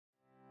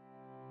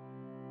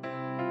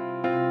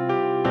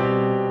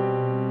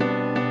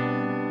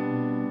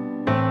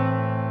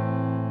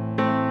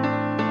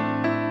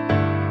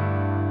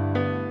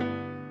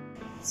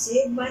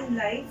Save one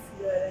life,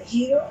 you are a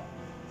hero.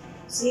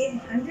 Save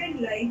 100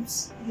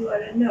 lives, you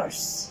are a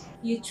nurse.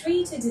 You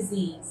treat a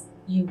disease,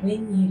 you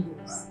win, you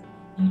lose.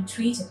 You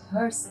treat a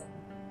person,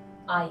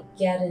 I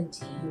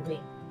guarantee you win,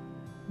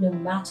 no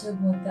matter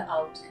what the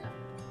outcome.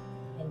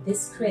 And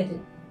this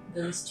credit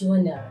goes to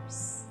a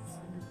nurse.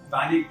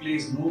 Panic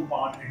plays no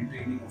part in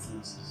training of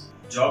nurses.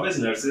 Job as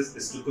nurses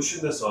is to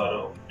cushion the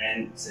sorrow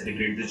and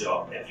celebrate the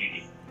job every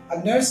day.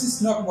 A nurse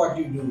is not what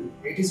you do,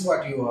 it is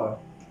what you are.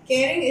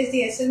 Caring is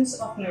the essence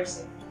of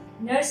nursing.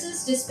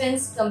 Nurses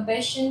dispense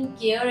compassion,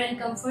 care and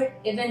comfort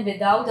even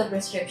without a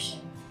prescription.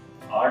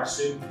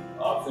 Hardship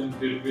often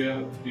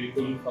prepare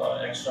people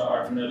for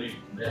extraordinary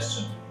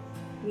destiny.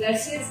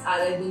 Nurses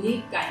are a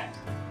unique kind.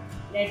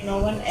 Let no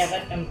one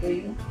ever come to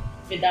you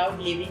without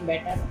leaving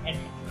better and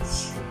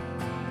happy.